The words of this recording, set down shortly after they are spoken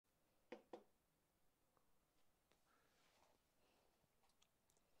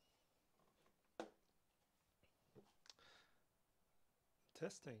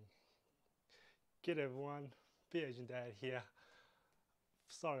Testing. G'day everyone, Be Asian Dad here.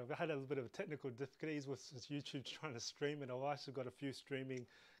 Sorry, I've had a little bit of technical difficulties with YouTube trying to stream, and I've actually got a few streaming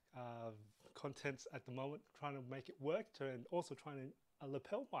uh, contents at the moment, trying to make it work, and also trying to a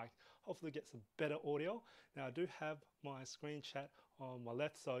lapel mic, hopefully get some better audio. Now I do have my screen chat on my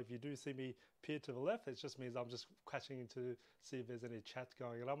left, so if you do see me peer to the left, it just means I'm just catching in to see if there's any chats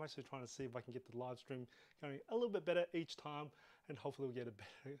going, and I'm actually trying to see if I can get the live stream going a little bit better each time, and hopefully we'll get a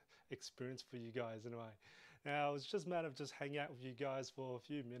better experience for you guys anyway. Now it's just a matter of just hanging out with you guys for a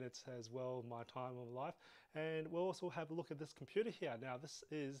few minutes as well, my time of life, and we'll also have a look at this computer here. Now this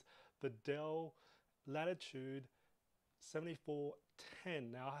is the Dell Latitude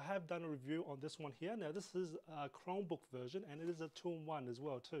 7410. Now I have done a review on this one here. Now this is a Chromebook version, and it is a 2-in-1 as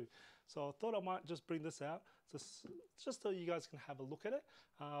well too. So I thought I might just bring this out just so you guys can have a look at it.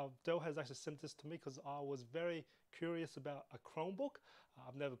 Dell has actually sent this to me because I was very curious about a Chromebook.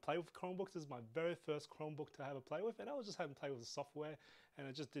 I've never played with Chromebooks. This is my very first Chromebook to have a play with, and I was just having played with the software, and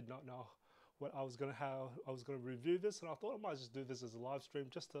I just did not know what I was going to how I was going to review this, and I thought I might just do this as a live stream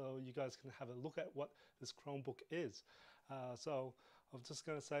just so you guys can have a look at what this Chromebook is. So I'm just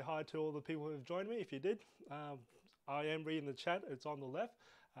going to say hi to all the people who have joined me. If you did, I am reading the chat. It's on the left.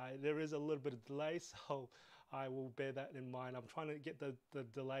 There is a little bit of delay, so I will bear that in mind. I'm trying to get the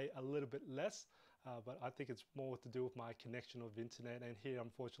delay a little bit less, but I think it's more to do with my connection of internet, and here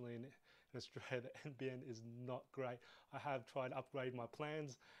unfortunately in Australia the NBN is not great. I have tried to upgrade my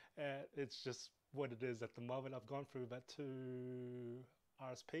plans, and it's just what it is at the moment. I've gone through about 2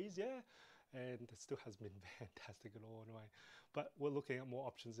 RSPs, yeah, and it still hasn't been fantastic at all anyway. But we're looking at more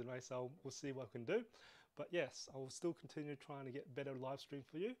options anyway, so we'll see what we can do. But yes, I will still continue trying to get better live stream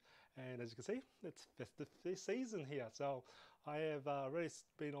for you. And as you can see, it's festive season here. So I have already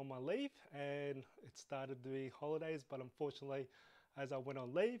been on my leave, and it started to be holidays, but unfortunately, as I went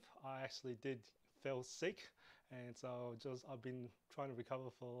on leave, I actually fell sick, and so I've been trying to recover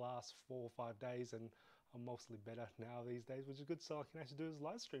for the last 4 or 5 days, and I'm mostly better now these days, which is good, so I can actually do this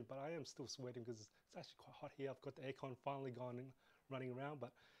live stream. But I am still sweating because it's actually quite hot here. I've got the aircon finally gone in, running around,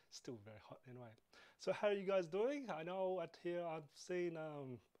 but still very hot anyway. So how are you guys doing? I know at here I've seen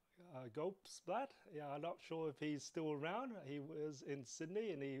Gulp Splat. Yeah, I'm not sure if he's still around. He was in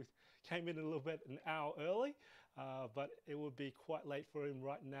Sydney and he came in a little bit an hour early, but it would be quite late for him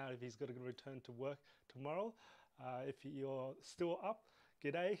right now if he's going to return to work tomorrow. If you're still up,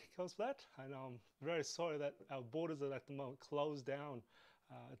 g'day, Gulp Splat. And I'm very sorry that our borders are at the moment closed down.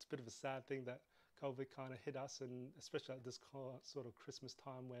 It's a bit of a sad thing that COVID kind of hit us, and especially at this sort of Christmas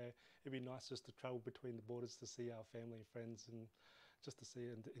time where it'd be nice just to travel between the borders to see our family and friends and just to see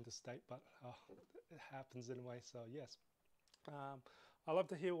interstate, but it happens anyway, so yes. I'd love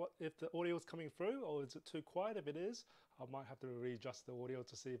to hear if the audio is coming through, or is it too quiet. If it is, I might have to readjust the audio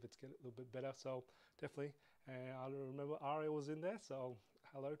to see if it's getting a little bit better, so definitely. And I remember Ariel was in there, so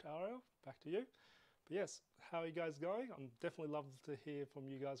hello to Ariel, back to you. But yes, how are you guys going? I'm definitely love to hear from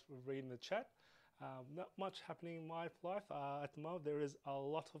you guys for reading the chat. Not much happening in my life at the moment. There is a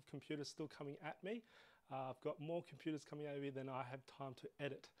lot of computers still coming at me. I've got more computers coming at me than I have time to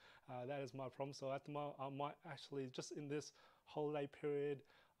edit. That is my problem. So at the moment, I might actually, just in this holiday period,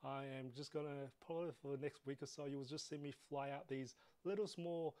 I am just going to, probably for the next week or so, you will just see me fly out these little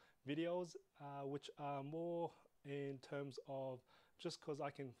small videos, which are more in terms of just because I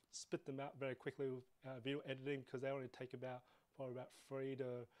can spit them out very quickly with video editing, because they only take probably about 3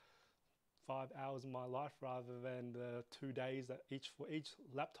 to 5 hours of my life, rather than the 2 days that for each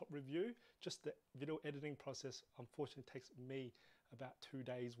laptop review. Just the video editing process unfortunately takes me about 2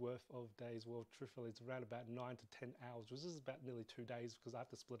 days worth of days. Well, truthfully, it's around about 9 to 10 hours, which is about nearly 2 days because I have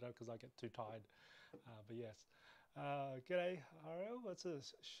to split it up because I get too tired. But yes. G'day, Ariel. Let's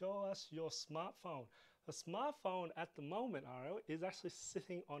show us your smartphone. The smartphone at the moment, Ariel, is actually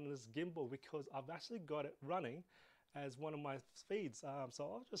sitting on this gimbal because I've actually got it running as one of my feeds. So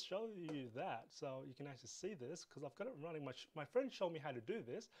I'll just show you that so you can actually see this, because I've got it running. My friend showed me how to do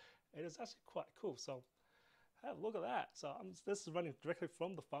this, and it's actually quite cool. So have a look at that. So this is running directly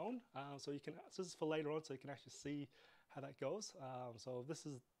from the phone. So this is for later on, so you can actually see how that goes. So this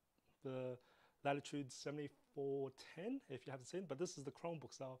is the Latitude 7410, if you haven't seen, but this is the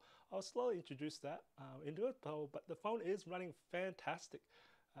Chromebook. So I'll slowly introduce that into it, but the phone is running fantastic.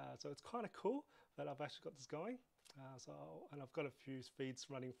 So it's kind of cool that I've actually got this going. And I've got a few feeds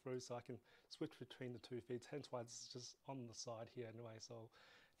running through, so I can switch between the 2 feeds, hence why this is just on the side here anyway. So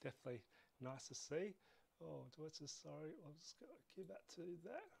definitely nice to see. Oh, sorry, I'll just go give that to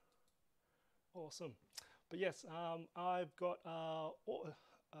that. Awesome. But yes, I've got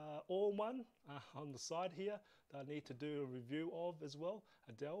all one on the side here. that I need to do a review of as well.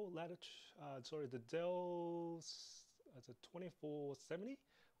 A Dell Latitude, the Dell, it's a 2470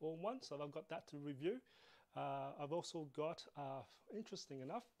 all-in-one, so I've got that to review. I've also got, interesting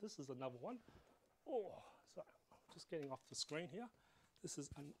enough, this is another one. Oh, sorry, I'm just getting off the screen here. This is,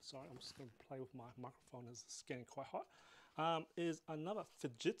 sorry, I'm just going to play with my microphone as it's getting quite hot. Is another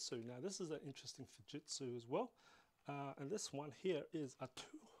Fujitsu. Now, this is an interesting Fujitsu as well. And this one here is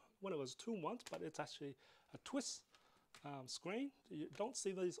one of those 2-in-1s, but it's actually a twist screen. You don't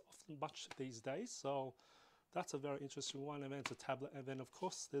see these often much these days, so that's a very interesting one. And then it's a tablet, and then of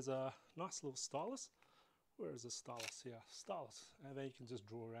course there's a nice little stylus. Where is the stylus here? Stylus, and then you can just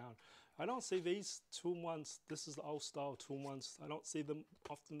draw around. I don't see these 2-in-1s. This is the old style 2-in-1s. I don't see them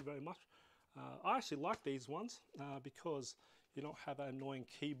often very much. I actually like these ones because you don't have an annoying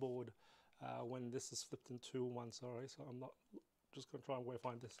keyboard when this is flipped in 2-in-1. Sorry, so I'm not just going to try and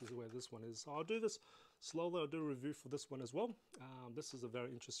find this is where this one is. So I'll do this slowly. I'll do a review for this one as well. This is a very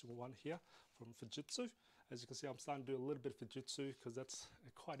interesting one here from Fujitsu. As you can see, I'm starting to do a little bit of Fujitsu because that's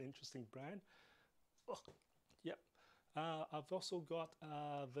a quite interesting brand. Oh, yep. I've also got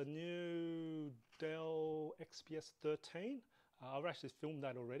the new Dell XPS 13. I've actually filmed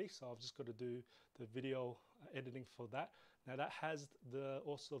that already, so I've just got to do the video editing for that. Now that has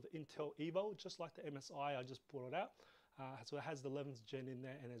also the Intel Evo, just like the MSI I just brought it out. So it has the 11th gen in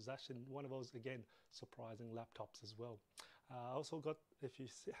there, and it's actually one of those, again, surprising laptops as well. I also got, if you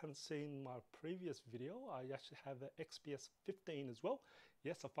haven't seen my previous video, I actually have the XPS 15 as well.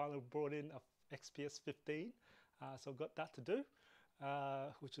 Yes, I finally brought in a XPS 15, so I've got that to do,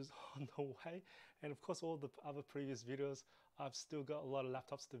 which is on the way. And of course, all the other previous videos, I've still got a lot of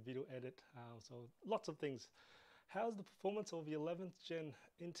laptops to video edit, so lots of things. How's the performance of the 11th gen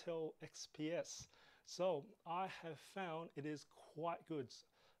Intel XPS? So I have found it is quite good.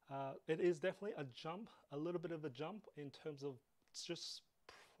 It is definitely a little bit of a jump in terms of just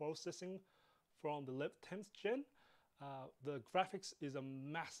processing from the 10th gen. The graphics is a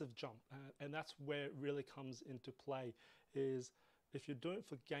massive jump, and that's where it really comes into play. Is if you're doing it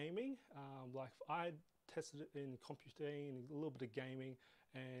for gaming, like I tested it in computing, a little bit of gaming,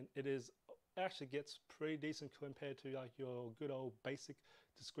 and it actually gets pretty decent compared to like your good old basic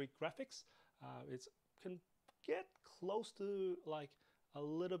discrete graphics. It can get close to like a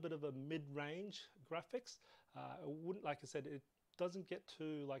little bit of a mid-range graphics. It wouldn't, like I said, it doesn't get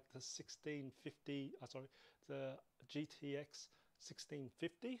to like the 1650, the GTX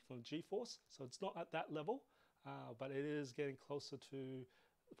 1650 from GeForce. So it's not at that level, but it is getting closer to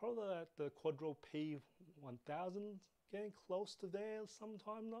probably at the Quadro P1000, getting close to there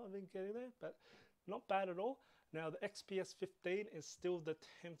sometime, not even getting there, but not bad at all. Now the XPS 15 is still the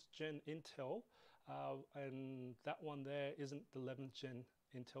 10th gen Intel, and that one there isn't the 11th gen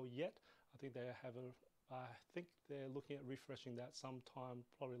Intel yet. I think they're looking at refreshing that sometime,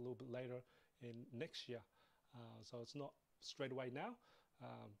 probably a little bit later in next year. So it's not straight away now,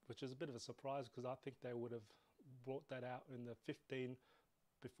 which is a bit of a surprise because I think they would have brought that out in the 15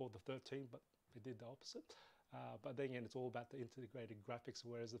 before the 13, but they did the opposite. But then again, it's all about the integrated graphics,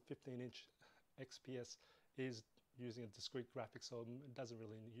 whereas the 15-inch XPS is using a discrete graphics, so it doesn't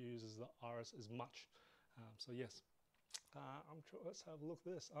really use the RS as much. So yes, let's have a look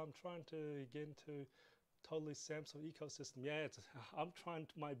at this. I'm trying to get into totally Samsung ecosystem. Yeah, I'm trying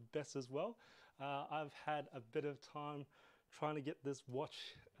my best as well. I've had a bit of time trying to get this watch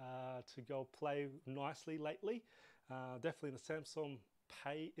to go play nicely lately. Definitely the Samsung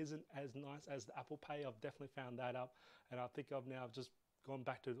Pay isn't as nice as the Apple Pay. I've definitely found that up, and I think I've now just gone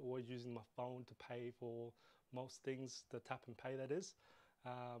back to always using my phone to pay for most things, the tap and pay that is.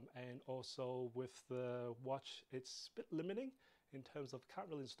 And also with the watch, it's a bit limiting in terms of can't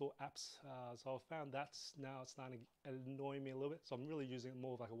really install apps. So I found that's now starting to annoy me a little bit. So I'm really using it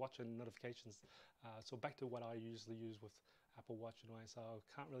more like a watch and notifications. So back to what I usually use with Apple Watch anyway. So I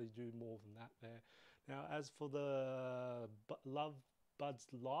can't really do more than that there. Now, as for the Love Buds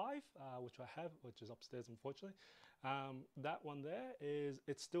Live, which I have, which is upstairs unfortunately, that one there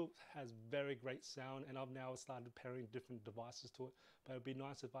it still has very great sound, and I've now started pairing different devices to it. But it'd be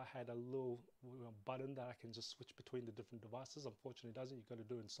nice if I had a little button that I can just switch between the different devices. Unfortunately it doesn't. You've got to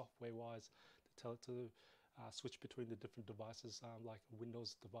do it in software wise to tell it to switch between the different devices, like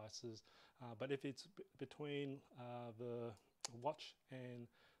Windows devices. But if it's between the watch and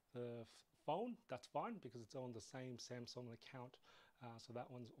the phone, that's fine because it's on the same Samsung account. So that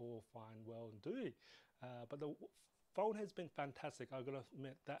one's all fine, well and doing. But the phone has been fantastic. I've got to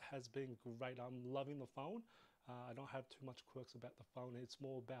admit, that has been great. I'm loving the phone. I don't have too much quirks about the phone. It's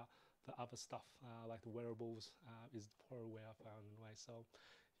more about the other stuff, like the wearables is probably where I found anyway. So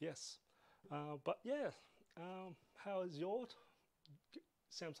yes, but yeah, How is your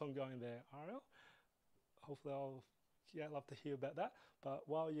Samsung going there, Ariel? Hopefully I'd love to hear about that. But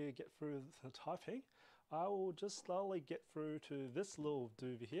while you get through the typing, I will just slowly get through to this little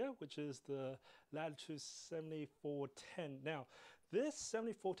doobie here, which is the Latitude 7410. Now, this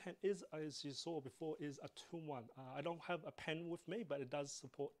 7410 is, as you saw before, is a 2-in-1. I don't have a pen with me, but it does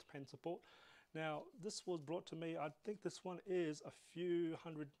support pen support. Now, this was brought to me, I think this one is a few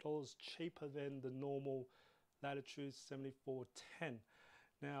 $100 cheaper than the normal Latitude 7410.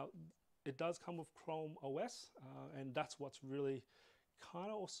 Now, it does come with Chrome OS, and that's what's really kind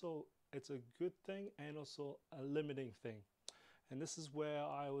of also, it's a good thing and also a limiting thing. And this is where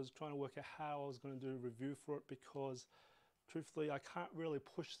I was trying to work out how I was going to do a review for it, because truthfully I can't really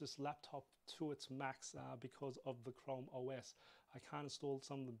push this laptop to its max because of the Chrome OS. I can't install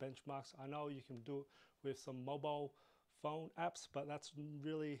some of the benchmarks. I know you can do it with some mobile phone apps, but that's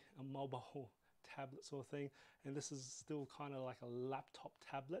really a mobile tablet sort of thing, and this is still kind of like a laptop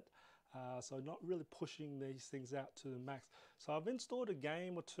tablet. So not really pushing these things out to the max. So I've installed a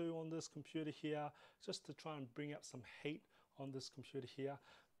game or two on this computer here just to try and bring up some heat on this computer here.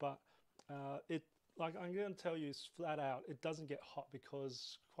 But like I'm going to tell you flat out, it doesn't get hot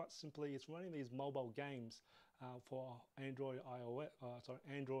because quite simply it's running these mobile games for Android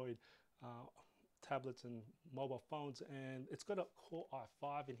Android tablets and mobile phones, and it's got a Core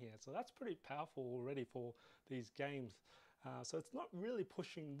i5 in here, so that's pretty powerful already for these games. So it's not really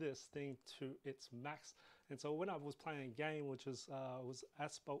pushing this thing to its max. And so when I was playing a game which was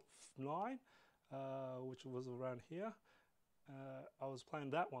Asphalt 9, which was around here, I was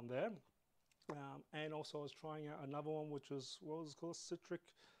playing that one there, and also I was trying out another one which was, what was it called, Citric,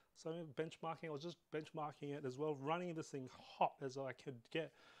 so benchmarking. I was just benchmarking it as well, running this thing hot as I could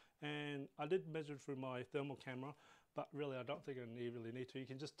get. And I did measure through my thermal camera, but really I don't think I really need to. You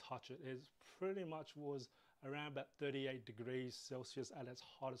can just touch it. It pretty much was around about 38 degrees Celsius at its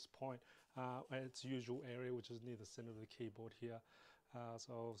hottest point, at its usual area, which is near the center of the keyboard here.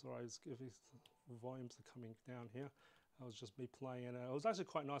 So sorry, if the volumes are coming down here. It was just me playing, and it was actually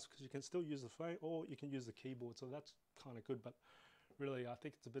quite nice because you can still use the phone or you can use the keyboard, so that's kind of good. But really, I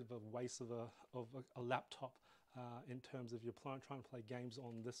think it's a bit of a waste of a laptop in terms of you're trying to play games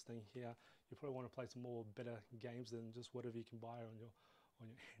on this thing here. You probably want to play some more better games than just whatever you can buy on your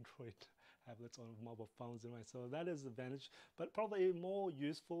Android tablets, on mobile phones anyway. So that is the advantage, but probably more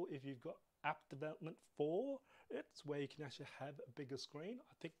useful if you've got app development for it, where you can actually have a bigger screen.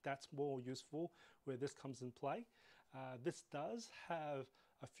 I think that's more useful where this comes in play. This does have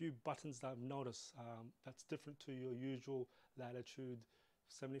a few buttons that I've noticed that's different to your usual Latitude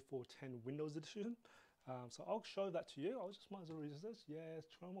 7410 Windows Edition. So I'll show that to you. I just might as well use this. Yeah,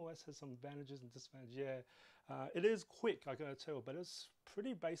 Chrome OS has some advantages and disadvantages. Yeah, it is quick, I gotta tell, but it's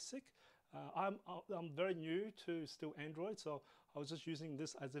pretty basic. I'm very new to still Android, so I was just using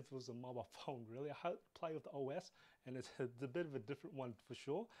this as if it was a mobile phone, really. I had to play with the OS, and it's a bit of a different one for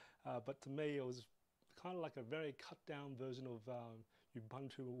sure. But to me, it was kind of like a very cut down version of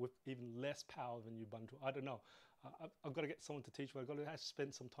Ubuntu with even less power than Ubuntu. I don't know. I've got to get someone to teach me. I've got to actually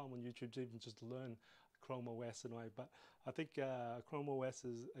spend some time on YouTube to even just learn Chrome OS in a way. But I think Chrome OS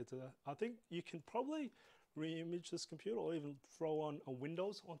I think you can probably re-image this computer or even throw on a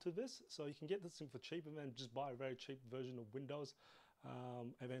Windows onto this. So you can get this thing for cheap and then just buy a very cheap version of Windows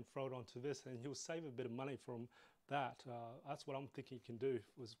and then throw it onto this, and you'll save a bit of money from that. That's what I'm thinking you can do,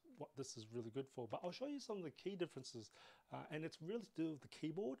 was what this is really good for. But I'll show you some of the key differences, and it's really to do with the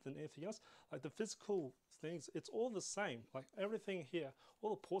keyboard than anything else. Like the physical things, it's all the same. Like everything here,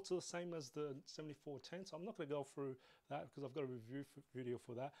 all the ports are the same as the 7410, so I'm not going to go through that because I've got a review video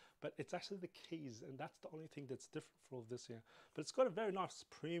for that. But it's actually the keys, and that's the only thing that's different for all this here. But it's got a very nice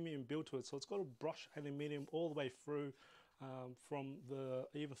premium build to it, so it's got a brushed aluminium all the way through, from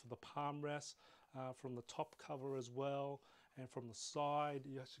even for the palm rest, from the top cover as well, and from the side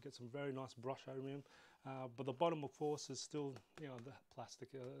you actually get some very nice brush aluminium. But the bottom, of course, is still, you know, the plastic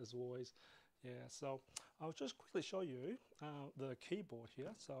as always. Yeah, so I'll just quickly show you the keyboard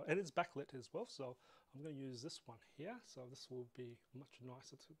here. So, and it's backlit as well, so I'm going to use this one here. So this will be much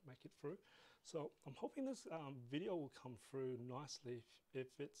nicer to make it through. So I'm hoping this video will come through nicely. If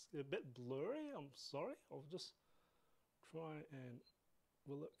it's a bit blurry, I'm sorry. I'll just try and,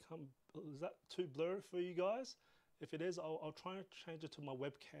 will it come, is that too blurry for you guys? If it is, I'll try and change it to my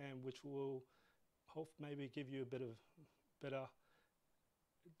webcam, which will maybe give you a bit of better.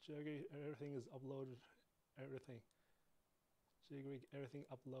 Jiggy, everything is uploaded. Everything. Jiggy, everything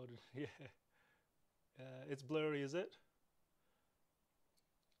uploaded. Yeah. It's blurry, is it?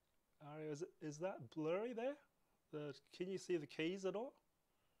 Is that blurry there? Can you see the keys at all?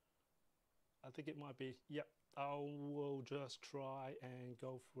 I think it might be, yep, I will just try and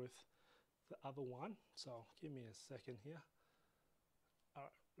go with the other one. So give me a second here. All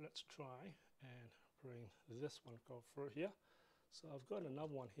right, let's try and bring this one, go through here. So I've got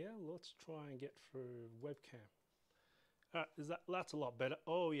another one here. Let's try and get through webcam. All right, that's a lot better.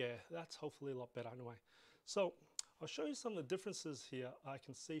 Oh yeah, that's hopefully a lot better anyway. So I'll show you some of the differences here I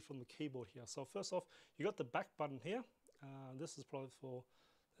can see from the keyboard here. So first off, you got the back button here. This is probably for,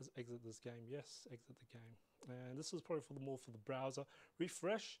 let's exit this game. Yes, exit the game. And this is probably for more for the browser.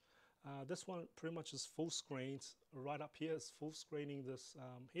 Refresh. This one pretty much is full screens. Right up here is full screening this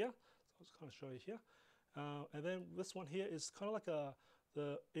here. So I'll just kind of show you here. And then this one here is kind of like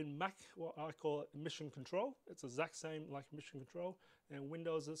in Mac, what I call mission control. It's the exact same like mission control. And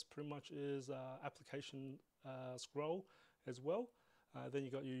Windows, this pretty much is application scroll as well. Then you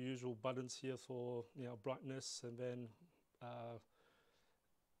got your usual buttons here for brightness and then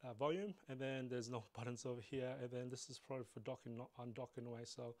volume. And then there's no buttons over here. And then this is probably for docking, not undocking away.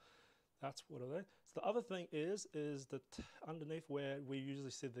 So that's what it is. So the other thing is that underneath where we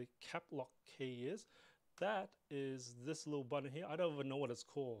usually see the cap lock key is, that is this little button here. I don't even know what it's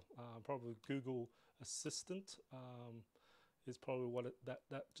called. Probably Google Assistant is probably what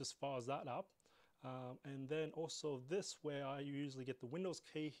that just fires that up. And then also this, where I usually get the Windows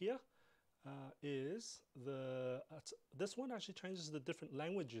key here, is this one actually changes the different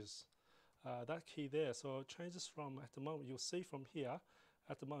languages. That key there, so it changes from, at the moment, you'll see from here,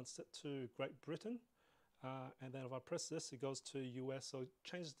 at the moment set to Great Britain, and then if I press this, it goes to US. So it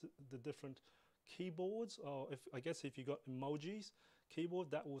changes the different keyboards, or I guess if you got emojis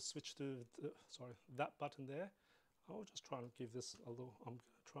keyboard, that will switch to that button there. I'll just try and give this a little. I'm going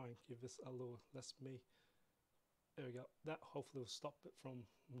to try and give this a little less me. There we go. That hopefully will stop it from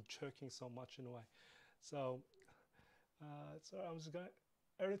jerking so much in a way. So, I'm just going.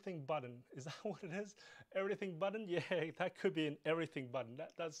 Everything button, is that what it is? Everything button? Yeah, that could be an everything button.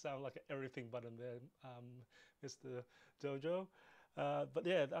 That does sound like an everything button there, Mr. Jojo. But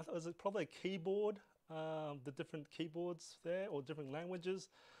yeah, that was probably a keyboard, the different keyboards there, or different languages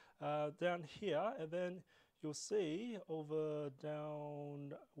down here. And then you'll see over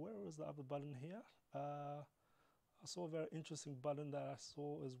down, where was the other button here? I saw a very interesting button that I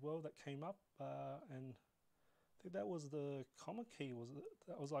saw as well that came up, and I think that was the comma key.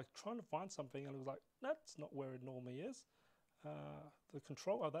 I was like trying to find something, and it was like, that's not where it normally is. The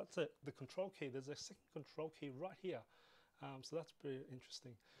control, oh, that's it, the control key. There's a second control key right here. So that's pretty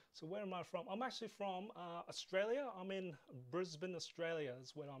interesting. So where am I from? I'm actually from Australia. I'm in Brisbane, Australia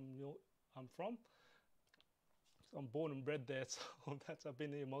is where I'm from. So I'm born and bred there, so I've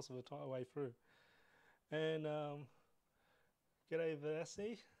been here most of the time way through. And g'day Vanessa,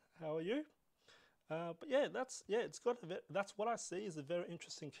 how are you? But yeah, that's what I see is a very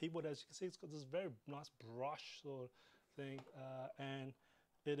interesting keyboard. As you can see, it's got this very nice brush sort of thing, and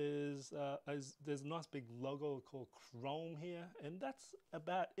it is there's a nice big logo called Chrome here, and that's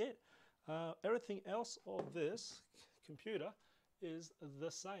about it. Everything else of this computer is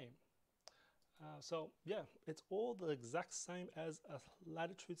the same. So yeah, it's all the exact same as a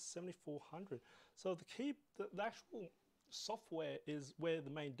Latitude 7400. So the actual software is where the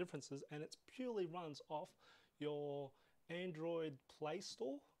main difference is, and it purely runs off your Android Play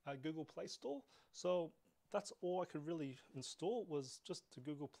Store, Google Play Store. So that's all I could really install, was just the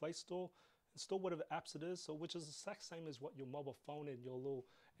Google Play Store, install whatever apps it is, so which is the exact same as what your mobile phone and your little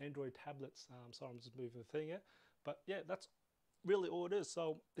Android tablets. Sorry, I'm just moving the thing here. But yeah, that's really all it is.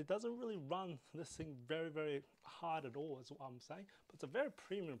 So it doesn't really run this thing very, very hard at all, is what I'm saying. But it's a very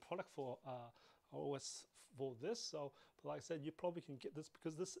premium product for OS for this. So, but like I said, you probably can get this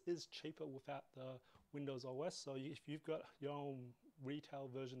because this is cheaper without the Windows OS. So if you've got your own retail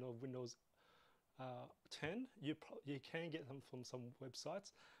version of Windows 10, you can get them from some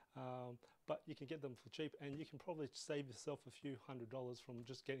websites, but you can get them for cheap, and you can probably save yourself a few $100s from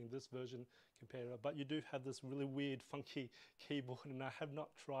just getting this version compared to. But you do have this really weird, funky keyboard, and I have not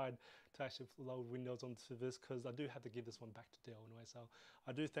tried to actually load Windows onto this because I do have to give this one back to Dell anyway. So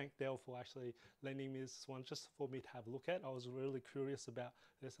I do thank Dell for actually lending me this one just for me to have a look at. I was really curious about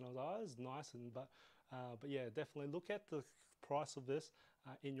this, and I was like, oh, it's nice, but yeah, definitely look at the price of this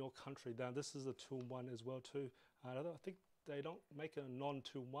in your country. Now this is a 2-in-1 as well too. I think they don't make a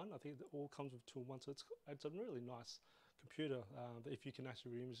non-2-in-1. I think it all comes with 2-in-1, so it's a really nice computer. If you can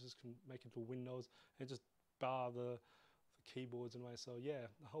actually reimages, can make it to Windows and just bar the keyboards and way. So yeah,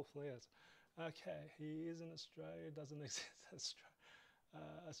 hopefully yes. Okay, he is in Australia. Doesn't exist.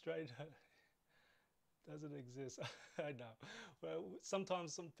 Australia doesn't exist. I know. Well,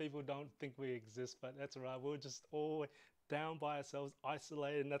 sometimes some people don't think we exist, but that's all right. We'll just all down by ourselves,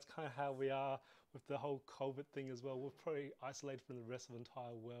 isolated, and that's kind of how we are with the whole COVID thing as well. We're probably isolated from the rest of the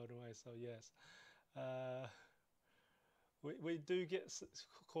entire world anyway. So yes, we do get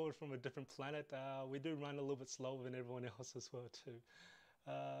called from a different planet. We do run a little bit slower than everyone else as well too.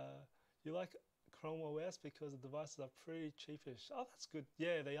 You like Chrome OS because the devices are pretty cheapish. Oh, that's good.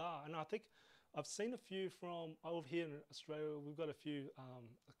 Yeah, they are. And I think I've seen a few from over here in Australia. We've got a few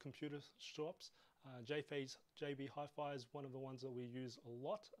computer shops. JB Hi-Fi is one of the ones that we use a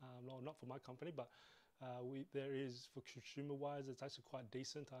lot. No, not for my company, but there is for consumer-wise. It's actually quite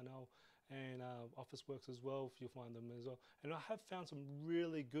decent, I know. And Officeworks as well, if you find them as well. And I have found some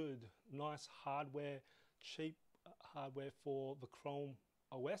really good, nice hardware, cheap hardware for the Chrome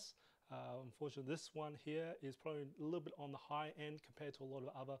OS. Unfortunately, this one here is probably a little bit on the high end compared to a lot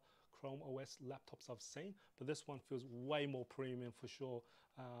of other Chrome OS laptops I've seen, but this one feels way more premium for sure.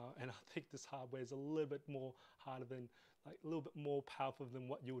 And I think this hardware is a little bit more harder than, like a little bit more powerful than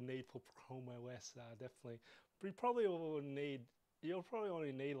what you'll need for Chrome OS, definitely. But you'll probably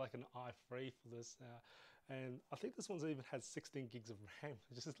only need like an i3 for this. And I think this one's even has 16 gigs of RAM,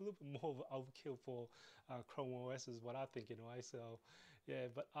 which is a little bit more of an overkill for Chrome OS is what I think anyway. So yeah,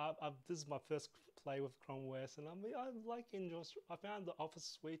 but this is my first play with Chrome OS, and I found the Office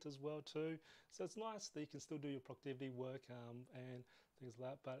suite as well too. So it's nice that you can still do your productivity work and things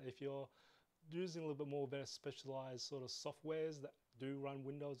like that. But if you're using a little bit more very specialized sort of softwares that do run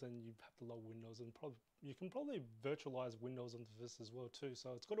Windows, then you have to load Windows, and you can probably virtualize Windows onto this as well too.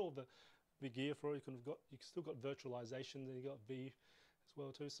 So it's got all the gear for it. You still got virtualization, then you got V as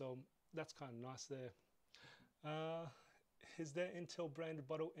well too. So that's kind of nice there. Is there Intel branded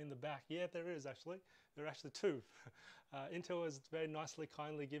bottle in the back? Yeah, there is actually. There are actually two. Intel has very nicely,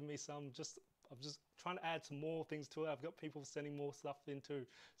 kindly given me some. I'm just trying to add some more things to it. I've got people sending more stuff into,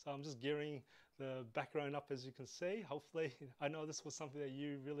 so I'm just gearing the background up as you can see. Hopefully, I know this was something that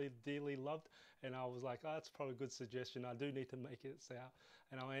you really dearly loved, and I was like, oh, that's probably a good suggestion. I do need to make it out,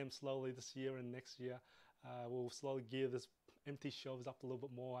 and I am slowly this year and next year. We'll slowly gear this empty shelves up a little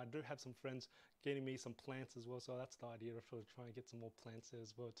bit more. I do have some friends getting me some plants as well, so that's the idea of trying to get some more plants there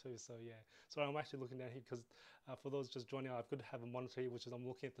as well too. So yeah, so I'm actually looking down here because for those just joining, I've got to have a monitor here, which is I'm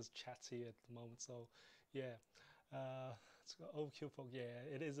looking at this chats here at the moment. So yeah, it's got overkill for, yeah,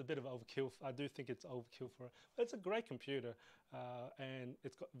 it is a bit of overkill. I do think it's overkill for it, but it's a great computer and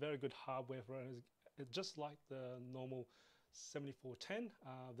it's got very good hardware for it. It's just like the normal 7410.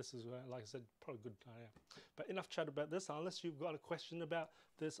 This is, like I said, probably good. But enough chat about this. Unless you've got a question about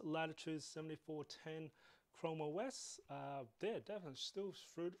this Latitude 7410 Chrome OS, yeah, definitely still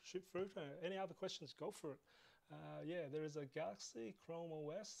shoot through. Any other questions, go for it. Yeah, there is a Galaxy Chrome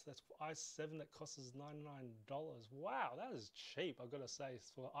OS that's for i7 that costs $99. Wow, that is cheap. I've got to say,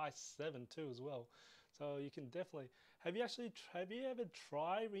 it's for i7 too as well. So you can definitely. Have you ever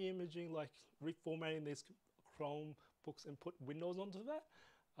tried re-imaging, like reformatting these Chrome books and put Windows onto that?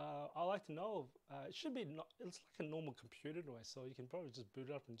 I like to know. It should be it's like a normal computer anyway, so you can probably just boot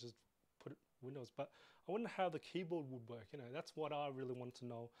it up and just put Windows. But I wonder how the keyboard would work. You know, that's what I really want to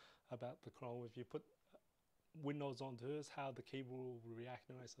know about the Chrome. If you put Windows onto it, how the keyboard will react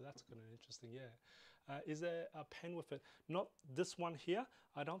anyway. So that's kind of interesting. Yeah. Is there a pen with it? Not this one here.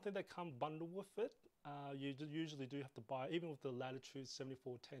 I don't think they come bundled with it. You usually do have to buy, even with the Latitude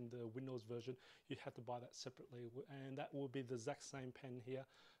 7410, the Windows version, you have to buy that separately, and that will be the exact same pen here.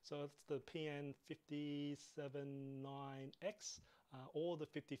 So it's the PN579X or the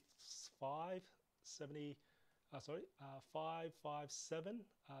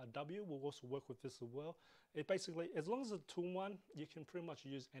 557W will also work with this as well. It basically, as long as it's a 2-in-1, you can pretty much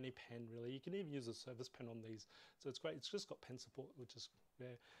use any pen really. You can even use a service pen on these, so it's great. It's just got pen support, which is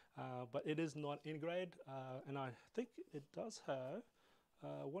rare, but it is not integrated, and I think it does have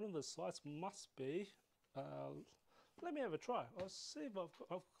one of the sites must be. Let me have a try. I'll see if I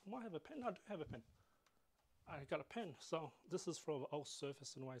might have a pen. I do have a pen. I got a pen. So this is from an old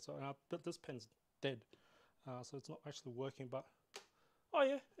Surface in a way. So but this pen's dead, so it's not actually working. But oh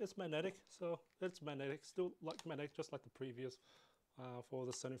yeah, it's magnetic. So it's magnetic, still like magnetic, just like the previous for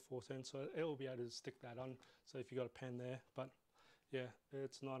the 7410. So it will be able to stick that on. So if you got a pen there, but yeah,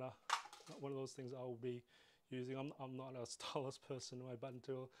 it's not one of those things I will be using. I'm not a stylus person anyway, but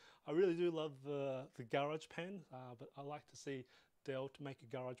I really do love the Garage pen, but I like to see Dell to make a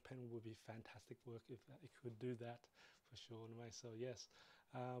Garage pen would be fantastic work if it could do that for sure anyway. So yes,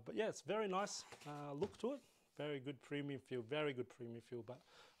 but yeah, it's very nice look to it. Very good premium feel, very good premium feel. But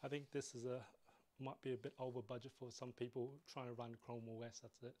I think this is might be a bit over budget for some people trying to run Chrome OS.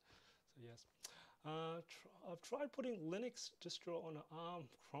 That's it. So yes. I've tried putting Linux distro on an ARM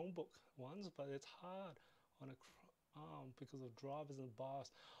Chromebook once, but it's hard on a ARM because of drivers and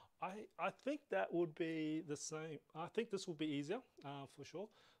BIOS. I think that would be the same. I think this will be easier for sure,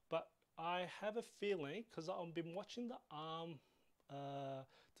 but I have a feeling because I've been watching the ARM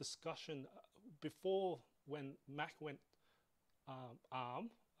discussion before when Mac went ARM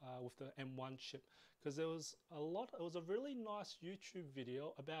with the M1 chip, because there was it was a really nice YouTube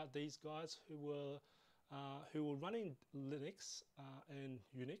video about these guys who were running Linux and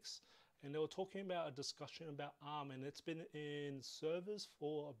Unix, and they were talking about a discussion about ARM, and it's been in servers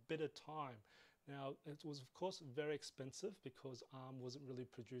for a bit of time. Now, it was of course very expensive because ARM wasn't really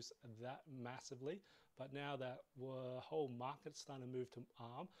produced that massively, but now that the whole market's starting to move to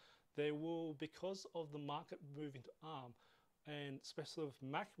ARM, they will, because of the market moving to ARM, and especially with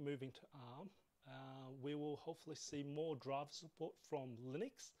Mac moving to ARM, we will hopefully see more driver support from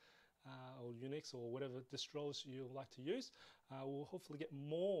Linux or Unix or whatever distros you like to use. We'll hopefully get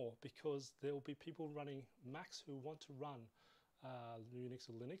more because there will be people running Macs who want to run Unix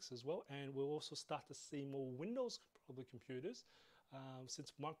or Linux as well, and we'll also start to see more Windows probably computers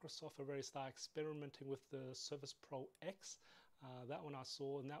since Microsoft already started experimenting with the Surface Pro X. That one I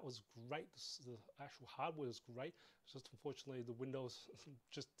saw, and that was great. The actual hardware was great. Just unfortunately the Windows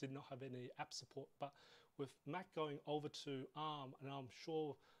just did not have any app support. But with Mac going over to ARM, and I'm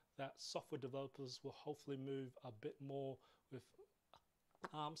sure that software developers will hopefully move a bit more with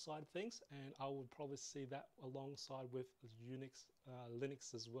ARM side of things, and I would probably see that alongside with Unix,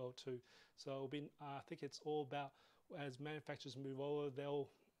 Linux as well too. So I think it's all about, as manufacturers move over,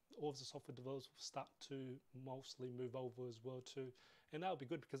 all of the software developers will start to mostly move over as well too, and that will be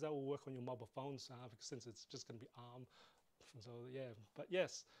good because that will work on your mobile phones since it's just going to be ARM. So yeah, but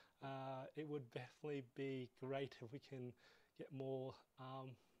yes, it would definitely be great if we can get more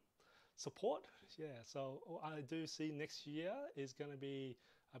support. Yeah, so I do see next year is going to be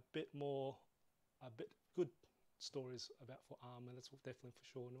a bit good stories about for ARM, and that's definitely for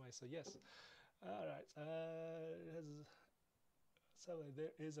sure anyway. So yes, all right. So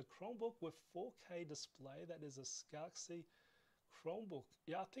there is a Chromebook with 4K display. That is a Galaxy Chromebook.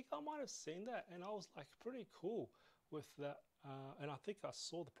 Yeah, I think I might have seen that, and I was like, pretty cool with that. And I think I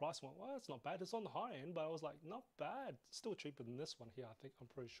saw the price and went, well, it's not bad. It's on the high end, but I was like, not bad. Still cheaper than this one here, I think. I'm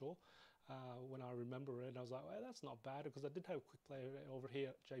pretty sure. When I remember it, and I was like, well, that's not bad, because I did have a quick play over here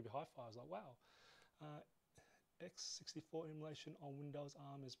at JB Hi-Fi. I was like, wow. x64 emulation on Windows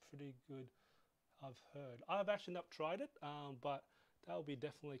ARM is pretty good, I've heard. I've actually not tried it, but that would be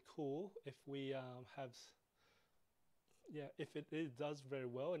definitely cool if we if it does very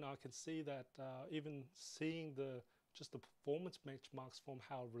well. And I can see that even seeing just the performance benchmarks from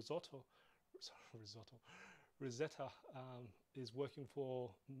how Rosetta is working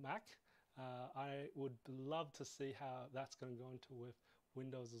for Mac, I would love to see how that's going to go into with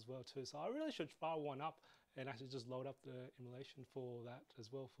Windows as well too. So I really should fire one up and actually just load up the emulation for that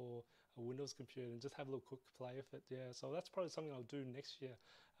as well for a Windows computer and just have a little quick play with it. Yeah, so that's probably something I'll do next year.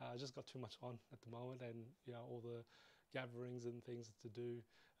 I just got too much on at the moment, and all the gatherings and things to do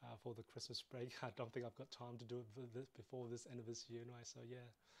for the Christmas break. I don't think I've got time to do it before this end of this year anyway. So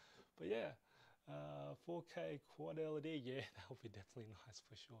yeah, but yeah, 4K quad LED. Yeah, that would be definitely nice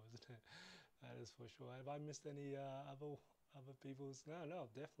for sure, isn't it? That is for sure. Have I missed any other people's? No,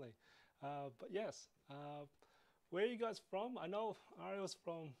 definitely. But yes, where are you guys from? I know Ari was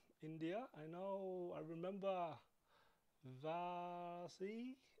from India. I remember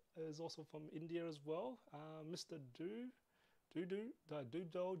Vasi is also from India as well. Mr.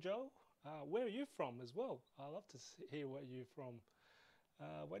 Dojo. Where are you from as well? I'd love to hear where you're from.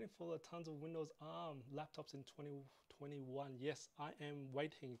 Waiting for the tons of Windows ARM laptops in 2021. Yes, I am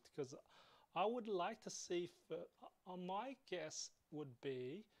waiting, because I would like to see, my guess would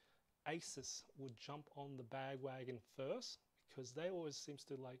be Asus would jump on the bandwagon first, because they always seems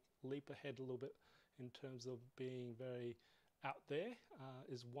to like leap ahead a little bit in terms of being very out there.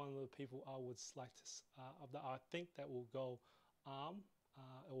 Is one of the people I would like to, I think that will go ARM,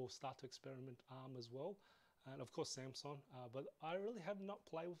 it will start to experiment ARM as well. And of course Samsung, but I really have not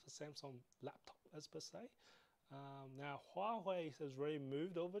played with the Samsung laptop as per se. Now Huawei has already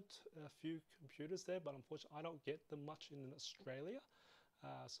moved over to a few computers there, but unfortunately I don't get them much in Australia.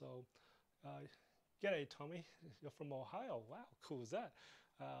 So g'day Tommy, you're from Ohio. Wow, cool is that.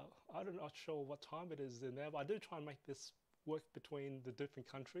 I'm not sure what time it is in there, but I do try and make this work between the different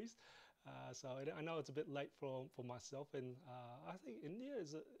countries. So I know it's a bit late for myself, and I think India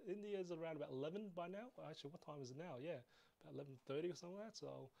is around about 11 by now. Actually, what time is it now? Yeah, about 11:30 or something like that.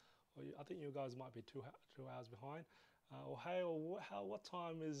 So I think you guys might be two hours behind. Ohio, what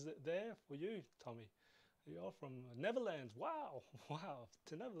time is it there for you, Tommy? You're from Netherlands. Wow, wow,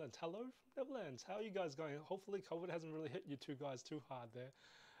 to Netherlands. Hello from Netherlands. How are you guys going? Hopefully, COVID hasn't really hit you two guys too hard there.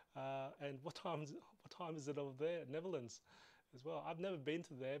 And what time is it over there, Netherlands, as well? I've never been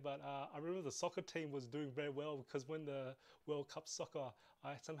to there, but I remember the soccer team was doing very well because when the World Cup soccer,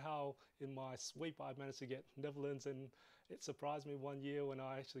 I somehow in my sweep I managed to get Netherlands, and it surprised me one year when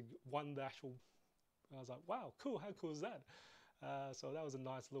I actually won the actual. I was like, wow, cool! How cool is that? So that was a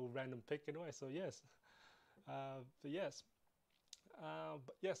nice little random pick anyway. So yes, but yes,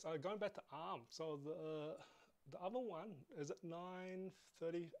 going back to ARM. So the other one is at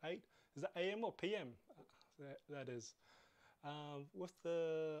 9:38. Is that AM or PM? That is. With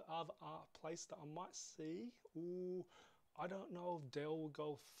the other place that I might see, ooh, I don't know if Dell will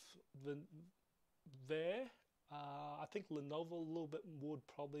go there. I think Lenovo a little bit would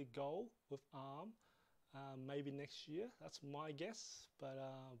probably go with ARM. Maybe next year. That's my guess. But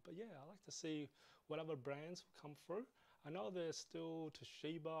yeah, I like to see what other brands will come through. I know there's still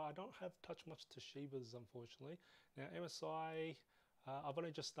Toshiba. I don't have touched much Toshibas, unfortunately. Now MSI, I've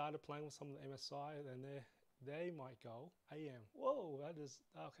only just started playing with some of the MSI, and they might go AM. Whoa, that is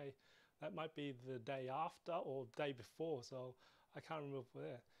okay. That might be the day after or day before. So I can't remember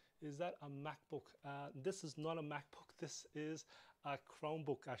where. Is that a MacBook? This is not a MacBook. This is a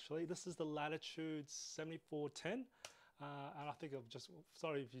Chromebook, actually. This is the Latitude 7410. And I think I've just,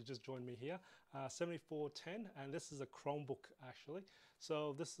 sorry if you just joined me here, 7410, and this is a Chromebook, actually.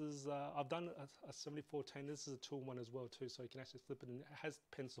 So this is, I've done a 7410. This is a 2-in-1 as well, too, so you can actually flip it, and it has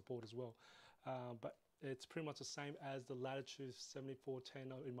pen support as well. But it's pretty much the same as the Latitude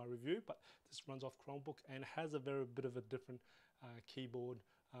 7410 in my review, but this runs off Chromebook and has a very bit of a different keyboard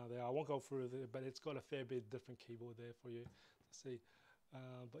there. I won't go through it, but it's got a fair bit different keyboard there for you to see.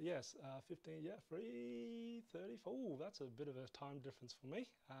 But yes, 15, yeah, 3:30. Oh, that's a bit of a time difference for me.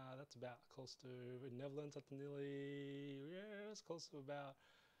 That's about close to, in Netherlands, that's nearly, yeah, it's close to about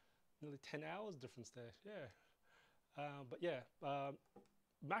nearly 10 hours difference there, yeah. But yeah,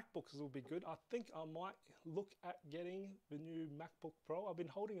 MacBooks will be good. I think I might look at getting the new MacBook Pro. I've been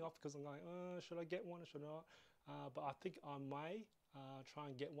holding off because I'm going, should I get one or should I not? But I think I may try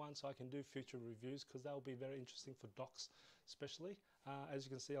and get one so I can do future reviews, because that will be very interesting for docs, especially. As you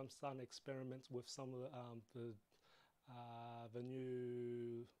can see, I'm starting to experiment with some of the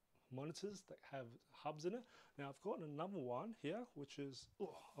new monitors that have hubs in it. Now I've got another one here, which is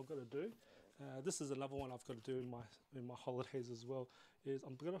I've got to do. This is another one I've got to do in my holidays as well. Is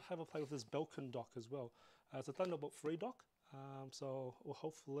I'm going to have a play with this Belkin dock as well. It's a Thunderbolt 3 dock, so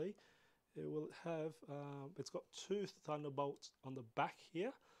hopefully it will have. It's got 2 Thunderbolts on the back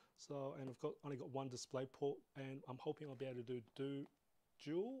here. So, and I've only got 1 display port, and I'm hoping I'll be able to do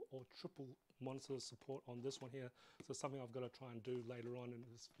dual or triple monitor support on this one here. So something I've got to try and do later on in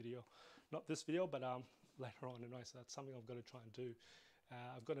this video. Not this video, but later on anyway. So that's something I've got to try and do.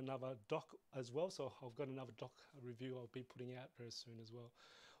 I've got another dock as well, so I've got another dock review I'll be putting out very soon as well.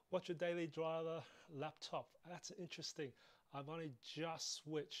 What's your daily driver laptop? That's interesting. I've only just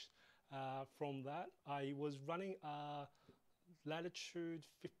switched from that. I was running Latitude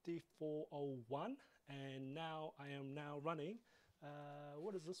 5401, and now I am running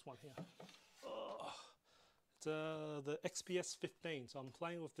what is this one here? It's the XPS 15. So I'm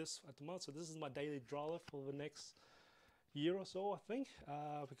playing with this at the moment. So this is my daily driver for the next year or so, I think,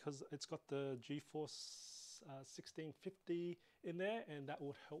 because it's got the GeForce 1650 in there, and that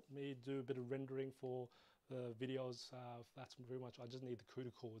would help me do a bit of rendering for the videos. That's pretty much, I just need the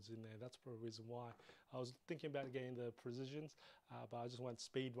CUDA cords in there. That's probably the reason why. I was thinking about getting the precisions, but I just want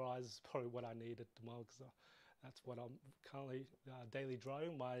speed rise is probably what I need at the moment, because that's what I'm currently daily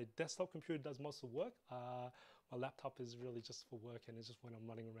driving. My desktop computer does most of the work. My laptop is really just for work, and it's just when I'm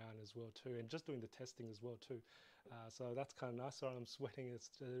running around as well too, and just doing the testing as well too. So that's kind of nice. Sorry, I'm sweating. It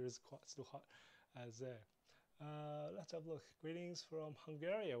is quite still hot as there. Let's have a look. Greetings from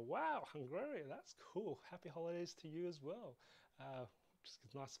Hungary. Wow, Hungary, that's cool. Happy holidays to you as well. Just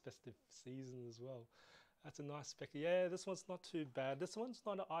a nice festive season as well. That's a nice spec. Yeah, this one's not too bad. This one's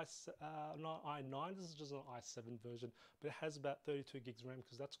not an not i9. This is just an i7 version, but it has about 32 gigs RAM,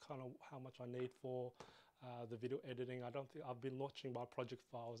 because that's kind of how much I need for the video editing. I don't think I've been launching my project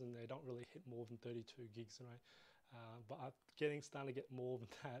files, and they don't really hit more than 32 gigs, right? But I'm starting to get more than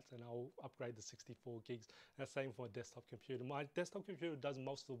that, and I'll upgrade the 64 gigs. And the same for my desktop computer. My desktop computer does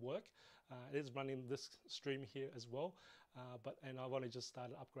most of the work. It is running this stream here as well, and I've only just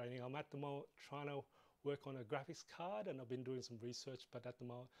started upgrading. I'm at the moment trying to work on a graphics card, and I've been doing some research, but at the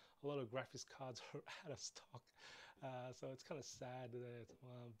moment a lot of graphics cards are out of stock, so it's kind of sad there.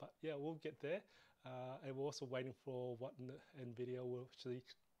 But yeah, we'll get there, and we're also waiting for what NVIDIA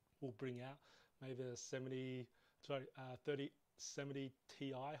will bring out maybe a 3070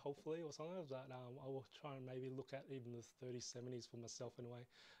 Ti hopefully or something. But I will try and maybe look at even the 3070s for myself anyway.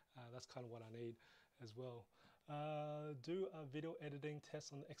 That's kind of what I need as well. Do a video editing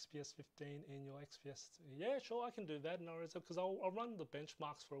test on the XPS 15 in your XPS. Yeah, sure, I can do that. No, because I'll run the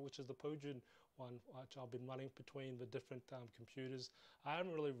benchmarks for it, which is the Pujin one, which I've been running between the different computers. I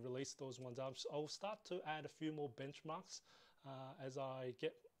haven't really released those ones. I'll start to add a few more benchmarks as I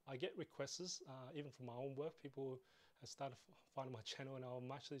get requests, even from my own work. People have started finding my channel, and I'm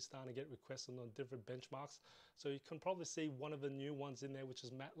actually starting to get requests on different benchmarks. So you can probably see one of the new ones in there, which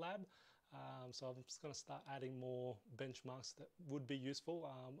is MATLAB. So I'm just going to start adding more benchmarks that would be useful.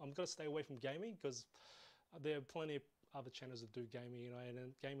 I'm going to stay away from gaming because there are plenty of other channels that do gaming, you know,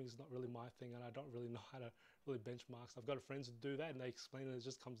 and gaming is not really my thing, and I don't really know how to really benchmarks. I've got friends who do that, and they explain it. It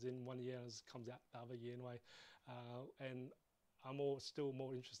just comes in one year and it comes out the other year anyway. And I'm still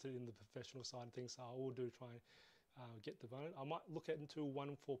more interested in the professional side of things, so I will try and get devoted. I might look into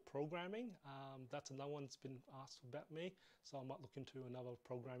one for programming. That's another one that's been asked about me, so I might look into another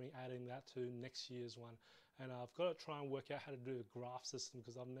programming, adding that to next year's one. And I've got to try and work out how to do a graph system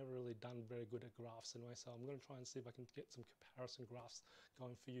because I've never really done very good at graphs anyway. So I'm going to try and see if I can get some comparison graphs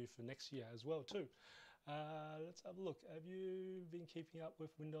going for you for next year as well too. Let's have a look. Have you been keeping up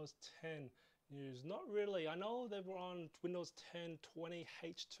with Windows 10 news? Not really. I know they were on Windows 10 20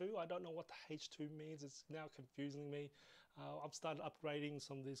 H2. I don't know what the H2 means. It's now confusing me. I've started upgrading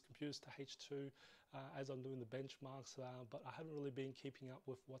some of these computers to H2 as I'm doing the benchmarks, but I haven't really been keeping up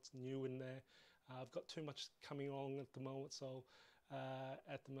with what's new in there. I've got too much coming along at the moment, so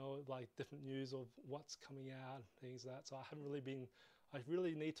at the moment, like different news of what's coming out, things like that. So I haven't really been. I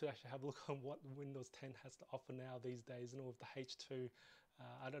really need to actually have a look on what Windows 10 has to offer now these days, and with the H2.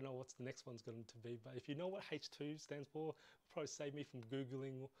 I don't know what's the next one's going to be, but if you know what H2 stands for, it'll probably save me from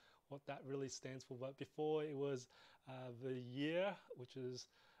Googling what that really stands for. But before it was the year, which is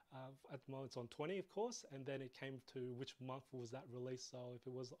at the moment it's on 20, of course, and then it came to which month was that released. So if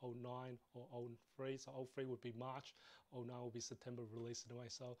it was 09 or 03, so 03 would be March, 09 would be September release anyway.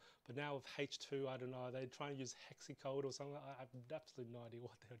 So, but now with H2, I don't know, they're trying to use hexacode or something. I have absolutely no idea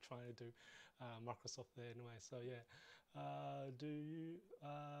what they're trying to do, Microsoft there anyway. So yeah.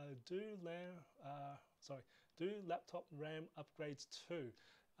 Do laptop RAM upgrades too?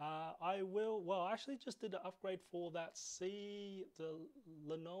 I will. Well, I actually just did an upgrade for that the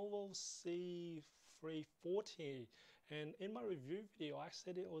Lenovo C340, and in my review video, I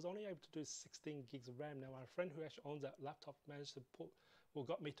said it was only able to do 16 gigs of RAM. Now, my friend who actually owns that laptop managed to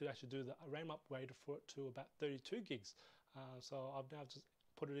got me to actually do the RAM upgrade for it to about 32 gigs. So I've now just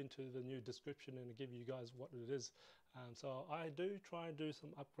put it into the new description and give you guys what it is. So I do try and do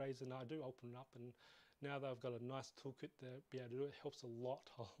some upgrades, and I do open it up, and now that I've got a nice toolkit to be able to do it, helps a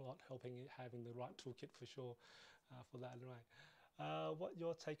lot helping it, having the right toolkit for sure for that anyway. What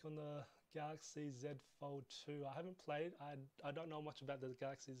your take on the Galaxy Z Fold 2? I haven't played. I don't know much about the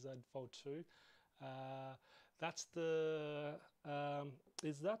Galaxy Z Fold 2. That's the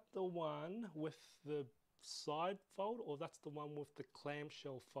is that the one with the side fold, or that's the one with the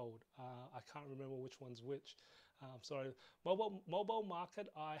clamshell fold? I can't remember which one's which. Sorry, mobile market,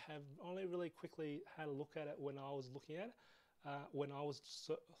 I have only really quickly had a look at it when I was looking at it, when I was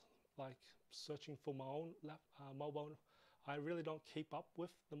searching for my own mobile. I really don't keep up with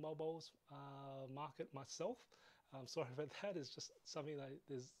the mobiles market myself. Sorry about that. It's just something that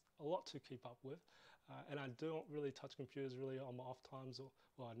there's a lot to keep up with, and I don't really touch computers really on my off times, or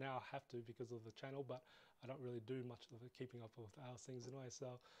well, now I have to because of the channel, but I don't really do much of it keeping up with our things anyway.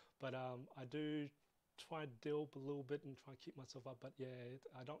 So, but I do try and delve a little bit and try and keep myself up, but yeah,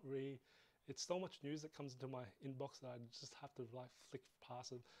 I don't really. It's so much news that comes into my inbox that I just have to like flick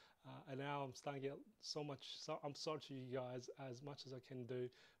past it. And now I'm starting to get so much. So I'm sorry to you guys as much as I can do,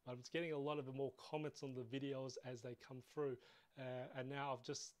 but I'm getting a lot of the more comments on the videos as they come through. And now I've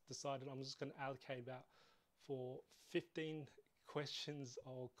just decided I'm just going to allocate about for 15 questions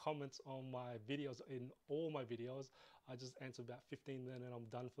or comments on my videos. In all my videos, I just answer about 15, then and I'm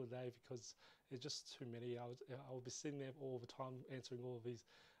done for the day because it's just too many. I'll be sitting there all the time answering all of these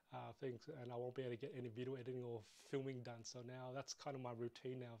things, and I won't be able to get any video editing or filming done. So now that's kind of my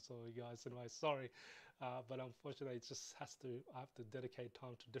routine now. So you guys, anyway, sorry, but unfortunately it just I have to dedicate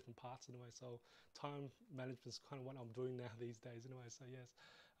time to different parts anyway. So time management is kind of what I'm doing now these days anyway. So yes,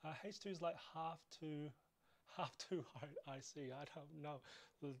 H2 is like half to I see. I don't know.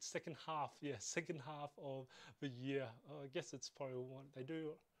 The second half, yeah, second half of the year. I guess it's probably one they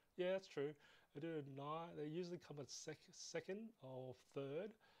do. Yeah, that's true. They do 9. They usually come at second or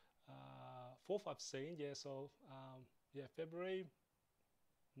third. Fourth I've seen. Yeah, so yeah, February.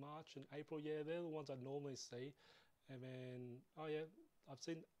 March and April. Yeah, they're the ones I normally see. And then, oh yeah, I've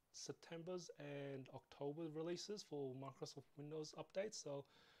seen September's and October releases for Microsoft Windows updates. So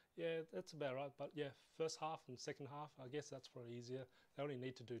yeah, that's about right. But yeah, first half and second half, I guess that's probably easier. They only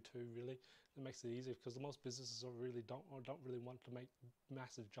need to do two really. It makes it easier because most businesses don't really want to make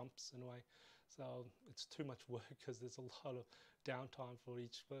massive jumps in a way. So it's too much work because there's a lot of downtime for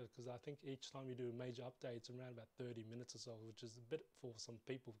each work. Because I think each time you do a major update, it's around about 30 minutes or so, which is a bit for some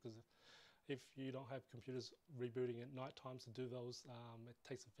people because if you don't have computers rebooting at night times to do those, it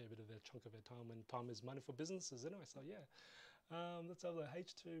takes a fair bit of their chunk of their time, and time is money for businesses anyway. So yeah, let's have the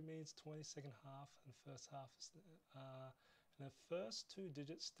H2 means 22nd half and first half. And the first two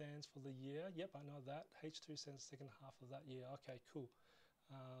digits stands for the year. Yep, I know that. H2 stands second half of that year. Okay, cool.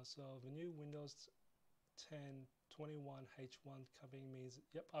 So the new Windows 10 21 H1 coming means,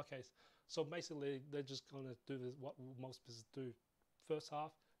 yep, okay. So basically, they're just going to do this, what most businesses do. First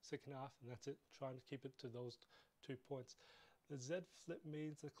half, second half, and that's it. Trying to keep it to those 2 points. The Z flip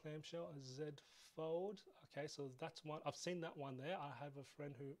means the clamshell, a Z fold. Okay, so that's one. I've seen that one there. I have a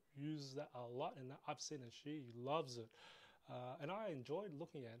friend who uses that a lot, and I've seen it. She loves it. And I enjoyed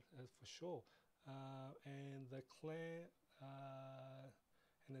looking at it for sure. And the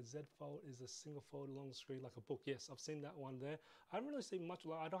and the Z fold is a single fold along the screen like a book. Yes, I've seen that one there. I haven't really seen much.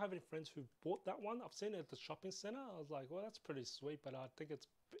 I don't have any friends who bought that one. I've seen it at the shopping center. I was like, well, that's pretty sweet, but I think it's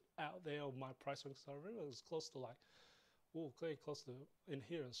out there of my price range. So I remember it was close to like, oh, very close to in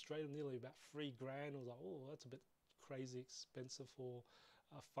here in Australia, nearly about $3 grand. I was like, oh, that's a bit crazy expensive for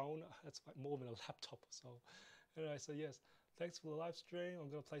a phone. That's like more than a laptop. So anyway, so yes, thanks for the live stream. I'm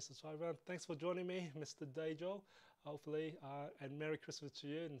going to play some Cyber. Thanks for joining me, Mr. Dejo. Hopefully, and Merry Christmas to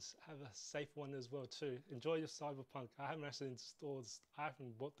you, and have a safe one as well too. Enjoy your Cyberpunk. I haven't actually installed, I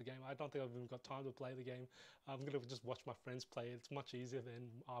haven't bought the game. I don't think I've even got time to play the game. I'm going to just watch my friends play it. It's much easier than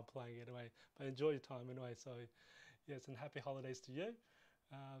I'm playing it anyway. But enjoy your time anyway. So yes, and happy holidays to you.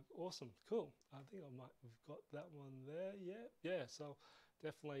 Awesome, cool. I think I might have got that one there. Yeah. So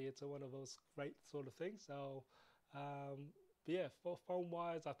definitely, it's one of those great sort of things. So, but yeah, for phone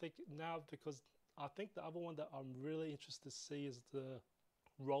wise, I think now because I think the other one that I'm really interested to see is the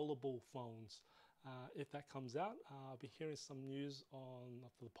rollable phones. If that comes out, I'll be hearing some news on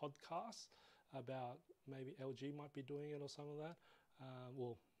the podcast about maybe LG might be doing it or some of that.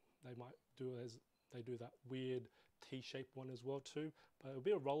 Well, they might do it as they do that weird T-shaped one as well too. But it'll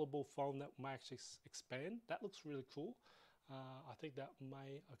be a rollable phone that might actually expand. That looks really cool. I think that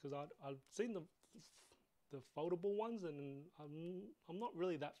may, because I've seen the foldable ones, and I'm not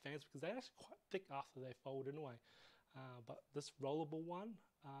really that fancy because they're actually quite thick after they fold anyway. But this rollable one,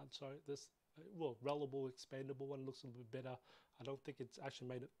 rollable expandable one looks a little bit better. I don't think it's actually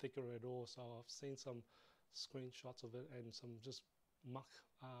made it thicker at all. So I've seen some screenshots of it and some just mock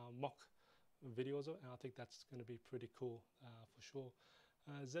videos of it, and I think that's going to be pretty cool for sure.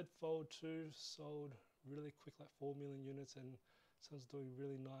 Z Fold 2 sold really quick, like 4 million units, and someone's doing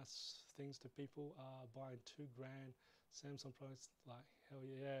really nice things to people, buying $2 grand Samsung products. Like, hell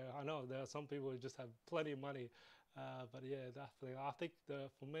yeah, I know there are some people who just have plenty of money, but yeah, definitely. I think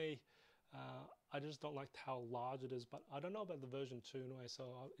for me, I just don't like how large it is, but I don't know about the version 2 anyway.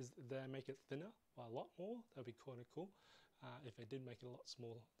 So they make it thinner by a lot more? That'd be kind of cool. If they did make it a lot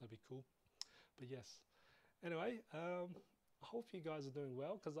smaller, that'd be cool. But yes, anyway, I hope you guys are doing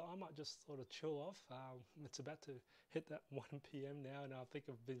well, because I might just sort of chill off. It's about to hit that 1 p.m. now, and I think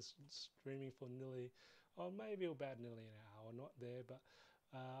I've been streaming for nearly, or maybe about nearly an hour, not there, but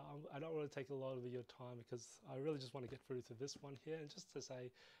I don't want to take a lot of your time because I really just want to get through to this one here, and just to say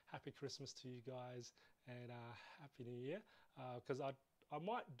Happy Christmas to you guys, and Happy New Year, because I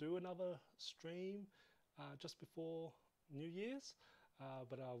might do another stream just before New Year's.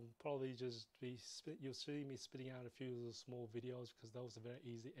 But I'll probably just you'll see me spitting out a few little small videos because those are very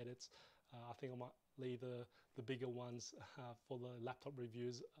easy edits. I think I might leave the bigger ones for the laptop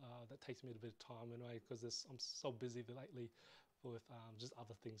reviews. That takes me a bit of time anyway, because I'm so busy lately with just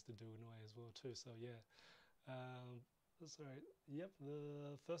other things to do anyway as well too. So yeah, sorry. Yep,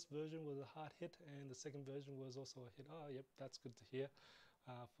 the first version was a hard hit, and the second version was also a hit. Oh, yep, that's good to hear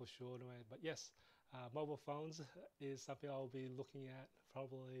for sure anyway. But yes. Mobile phones is something I'll be looking at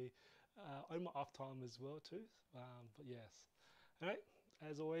probably on my off time as well too. But yes, all right.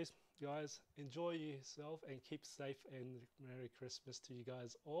 As always, guys, enjoy yourself and keep safe, and Merry Christmas to you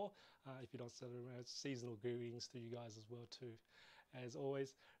guys all. If you don't celebrate, seasonal greetings to you guys as well too. As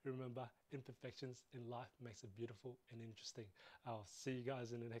always, remember, imperfections in life makes it beautiful and interesting. I'll see you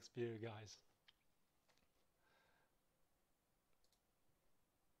guys in the next video, guys.